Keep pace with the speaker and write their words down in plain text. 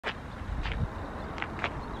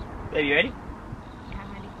Baby, you ready?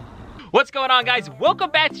 What's going on, guys? Welcome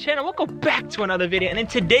back to the channel. Welcome back to another video. And in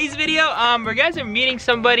today's video, we guys are meeting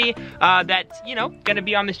somebody that's, you know, gonna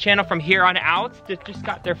be on this channel from here on out. That just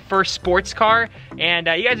got their first sports car, and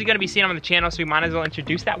you guys are gonna be seeing them on the channel, so we might as well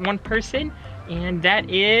introduce that one person, and that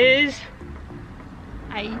is.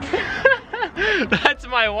 That's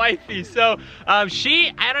my wifey. So I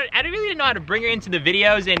really didn't know how to bring her into the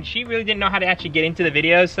videos, and she really didn't know how to actually get into the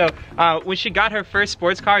videos. So when she got her first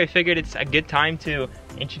sports car, I figured it's a good time to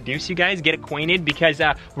introduce you guys, get acquainted, because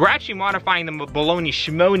we're actually modifying the baloney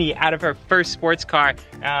schmoney out of her first sports car.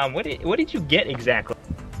 What did you get exactly?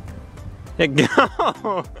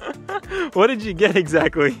 What did you get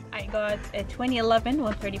exactly? I got a 2011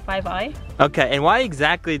 135i. Okay, and why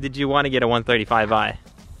exactly did you want to get a 135i?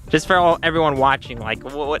 Just for everyone watching, like,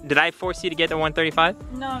 what did I force you to get the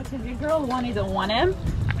 135? No, because your girl wanted a 1M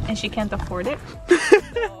and she can't afford it.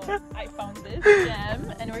 So I found this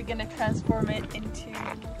gem and we're gonna transform it into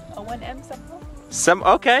a 1M somehow.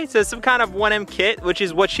 Okay, so some kind of 1M kit, which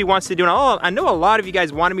is what she wants to do. And I know a lot of you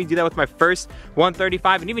guys wanted me to do that with my first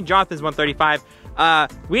 135, and even Jonathan's 135.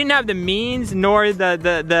 We didn't have the means nor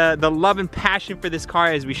the love and passion for this car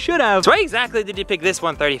as we should have. So why exactly did you pick this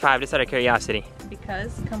 135, just out of curiosity?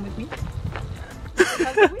 Because, come with me.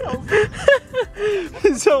 Because the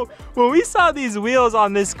wheels. So when we saw these wheels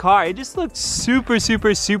on this car, it just looked super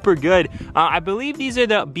good. I believe these are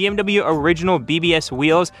the BMW original BBS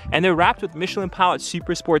wheels, and they're wrapped with Michelin Pilot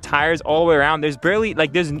Super Sport tires all the way around. There's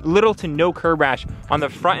little to no curb rash on the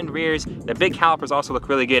front and rears. The big calipers also look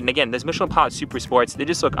really good, and again, there's Michelin Pilot Super Sports. They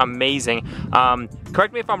just look amazing.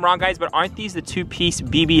 Correct me if I'm wrong, guys, but aren't these the two-piece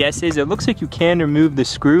BBSs? It looks like you can remove the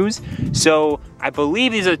screws, so I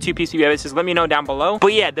believe these are the two-piece BBSs. Let me know down below.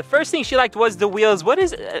 But yeah, the first thing she liked was the wheels.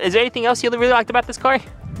 Is there anything else you really liked about this car?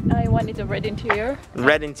 I wanted a red interior.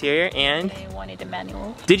 Red interior, and? I wanted a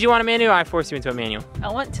manual. Did you want a manual, or I forced you into a manual?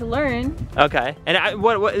 I want to learn. Okay, and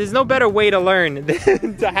there's no better way to learn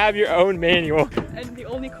than to have your own manual. And the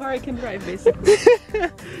only car I can drive, basically.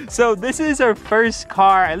 So this is her first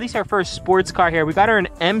car, at least our first sports car here. We got her an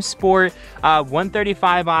M Sport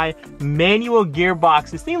 135i manual gearbox.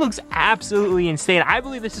 This thing looks absolutely insane. I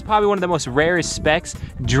believe this is probably one of the most rarest specs,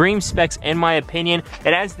 dream specs in my opinion.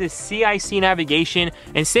 It has this CIC navigation,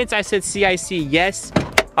 and since I said CIC, yes.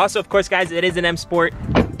 Also, of course, guys, it is an M Sport.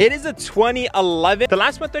 It is a 2011. The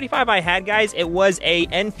last 135 I had, guys, it was a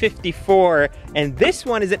N54, and this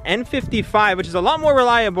one is an N55, which is a lot more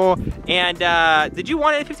reliable. And did you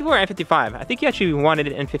want an N54 or N55? I think you actually wanted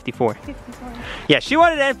an N54. 54. Yeah, she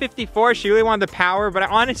wanted an N54. She really wanted the power, but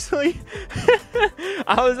honestly,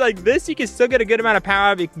 I was like, this, you can still get a good amount of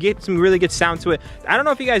power. You can get some really good sound to it. I don't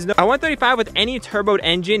know if you guys know, a 135 with any turboed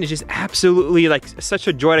engine is just absolutely like such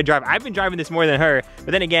a joy to drive. I've been driving this more than her,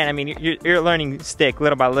 but then again, I mean, you're learning stick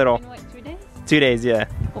little by little. In what, 2 days? 2 days, yeah.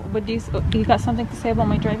 But do you got something to say about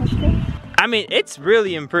my driving skill? I mean, it's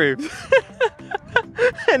really improved.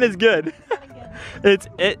 And it's good.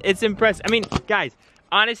 It's impressive. I mean, guys,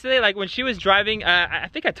 honestly, like when she was driving, I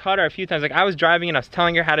think I taught her a few times. Like I was driving and I was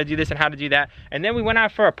telling her how to do this and how to do that. And then we went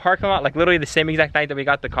out for a parking lot, like literally the same exact night that we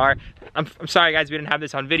got the car. I'm sorry, guys, we didn't have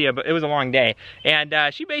this on video, but it was a long day. And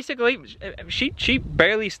she basically, she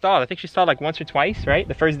barely stalled. I think she stalled like once or twice, right?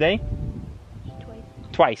 The first day?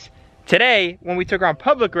 Twice. Today, when we took her on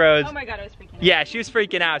public roads, oh my God, I was freaking out. Yeah, she was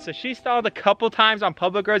freaking out. So she stalled a couple times on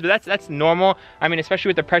public roads, but that's normal. I mean, especially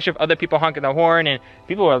with the pressure of other people honking the horn, and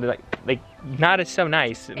people were like not as so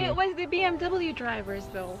nice. It was the BMW drivers,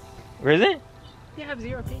 though. Where is it? They have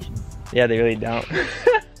zero patience. Yeah, they really don't.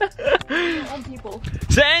 Old people.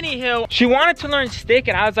 So anyhow, she wanted to learn stick,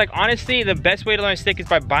 and I was like, honestly, the best way to learn stick is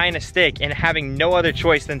by buying a stick and having no other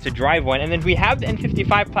choice than to drive one. And then we have the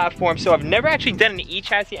N55 platform, so I've never actually done an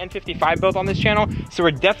E-chassis N55 build on this channel, so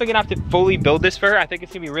we're definitely gonna have to fully build this for her. I think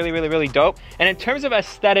it's gonna be really dope. And in terms of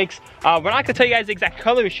aesthetics, we're not gonna tell you guys the exact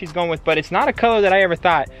color she's going with, but it's not a color that I ever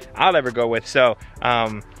thought I'll ever go with. So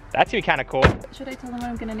that's gonna be kind of cool. Should I tell them what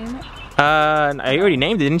I'm gonna name it? I already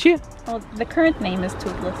named it, didn't you? Well, the current name is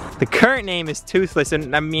Toothless. The current name is Toothless,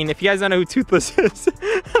 and I mean, if you guys don't know who Toothless is,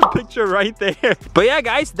 picture right there. But yeah,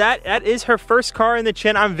 guys, that is her first car in the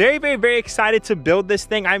channel. I'm very excited to build this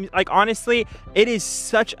thing. I'm like, honestly, it is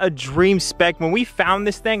such a dream spec. When we found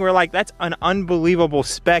this thing, we're like, that's an unbelievable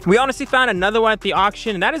spec. We honestly found another one at the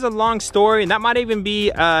auction, and that is a long story, and that might even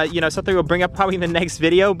be, you know, something we'll bring up probably in the next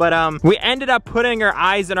video. But we ended up putting our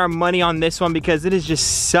eyes and our money on this one because it is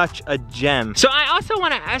just such a gem. So I also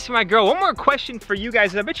want to ask my girl one more question for you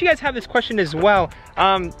guys. I bet you guys have this question as well.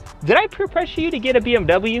 Did I peer pressure you to get a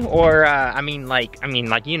BMW? Or I mean like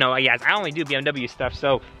you know, yes, I only do BMW stuff.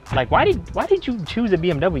 So like, why did you choose a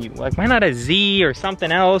BMW? Like, why not a Z or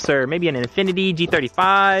something else, or maybe an Infiniti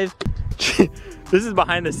G35? This is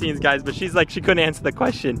behind the scenes, guys, but she's like, she couldn't answer the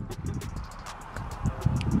question.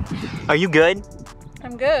 Are you good?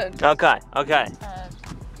 I'm good. Okay, okay.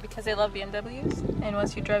 Because I love BMWs, and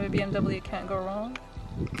once you drive a BMW, you can't go wrong.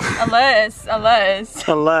 Unless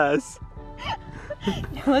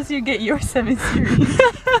you get your 7 Series.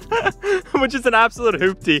 Which is an absolute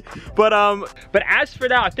hoopty. But as for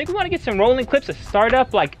that, I think we want to get some rolling clips of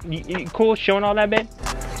startup, like, cool, showing all that, babe.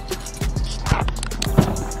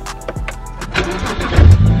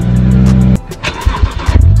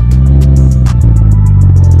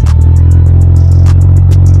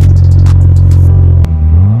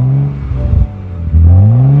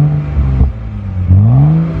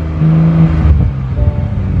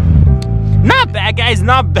 Guys,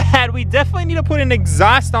 not bad. We definitely need to put an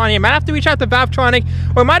exhaust on here. Might have to reach out to Valvetronic,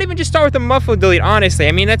 or might even just start with a muffler delete, honestly.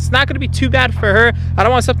 I mean, that's not going to be too bad for her. I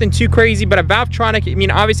don't want something too crazy, but a Valvetronic, I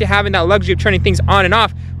mean, obviously having that luxury of turning things on and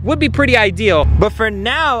off would be pretty ideal. But for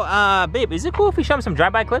now, babe, is it cool if we show them some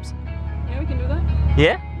drive-by clips? Yeah, we can do that.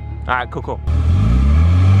 Yeah? All right, cool, cool.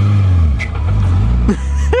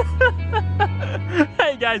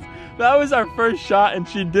 Hey guys, that was our first shot and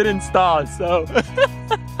she didn't stall, so.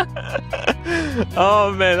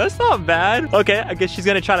 Oh man, that's not bad. Okay, I guess she's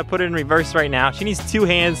gonna try to put it in reverse right now. She needs 2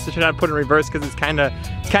 hands to try to put it in reverse because it's kind of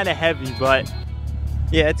heavy, but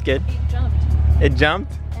yeah, it's good. It jumped. It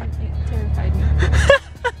jumped? And it terrified me.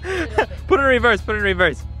 Put it in reverse, put it in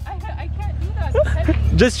reverse. I can't do that, it's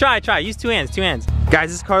heavy. Just try, use 2 hands, 2 hands. Guys,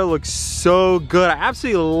 this car looks so good. I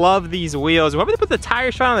absolutely love these wheels. Whoever put the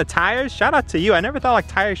tire shine on the tires, shout out to you. I never thought like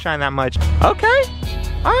tire shine that much. Okay.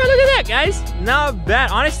 All right, look at that, guys. Not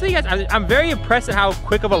bad. Honestly, guys, I'm very impressed at how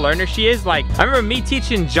quick of a learner she is. Like, I remember me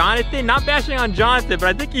teaching Jonathan, not bashing on Jonathan, but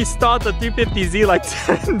I think he stalled the 350Z like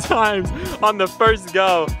 10 times on the first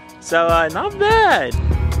go. So, not bad.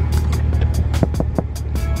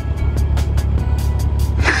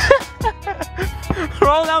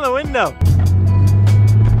 Roll down the window.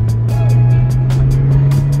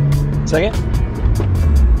 Second.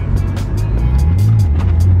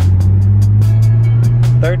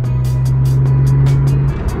 Third.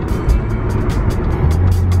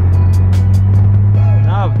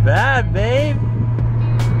 Not bad, babe.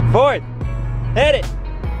 Fourth. Hit it.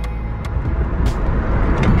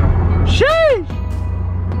 Sheesh.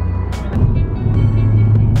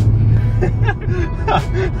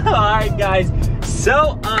 Alright guys,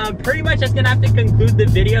 so pretty much that's gonna have to conclude the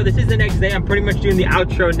video. This is the next day. I'm pretty much doing the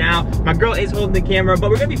outro now. My girl is holding the camera, but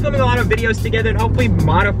we're gonna be filming a lot of videos together and hopefully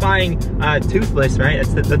modifying Toothless, right?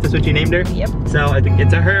 That's what you named her? Yep. So I think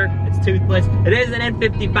it's a her, it's Toothless. It is an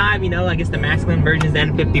N55, you know, I guess the masculine version is the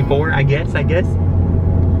N54, I guess. Is it?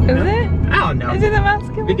 I don't know. Is it the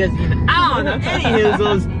masculine? Because, I don't know, any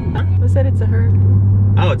those. Who said it's a her?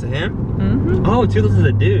 Oh, it's a him? Mm-hmm. Oh, Toothless is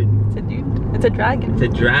a dude. It's a dude. It's a dragon. It's a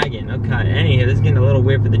dragon. Okay. Anyhow, this is getting a little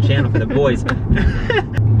weird for the channel for the boys.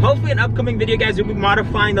 Hopefully, in an upcoming video, guys, we'll be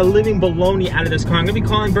modifying the living baloney out of this car. I'm gonna be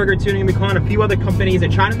calling BurgerTuning. I'm gonna be calling a few other companies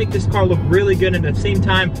and trying to make this car look really good, and at the same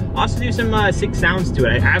time, also do some sick sounds to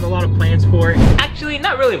it. I have a lot of plans for it. Actually,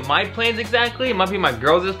 not really my plans exactly. It might be my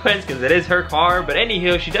girl's plans because it is her car. But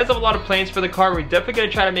anywho, she does have a lot of plans for the car. We're definitely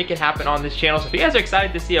gonna try to make it happen on this channel. So if you guys are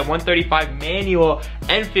excited to see a 135 manual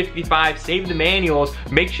N55, save the manuals.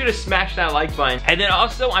 Make sure to smash that like button. And then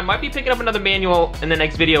also, I might be picking up another manual in the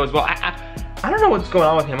next video as well. I don't know what's going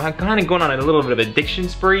on with him. I'm kind of going on a little bit of addiction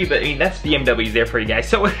spree, but I mean, that's BMW's there for you guys.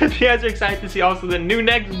 So if you guys are excited to see also the new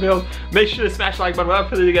next build, make sure to smash the like button. Without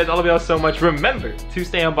further ado, guys, I love you all so much. Remember to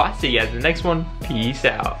stay on boss. See you guys in the next one. Peace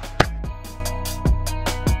out.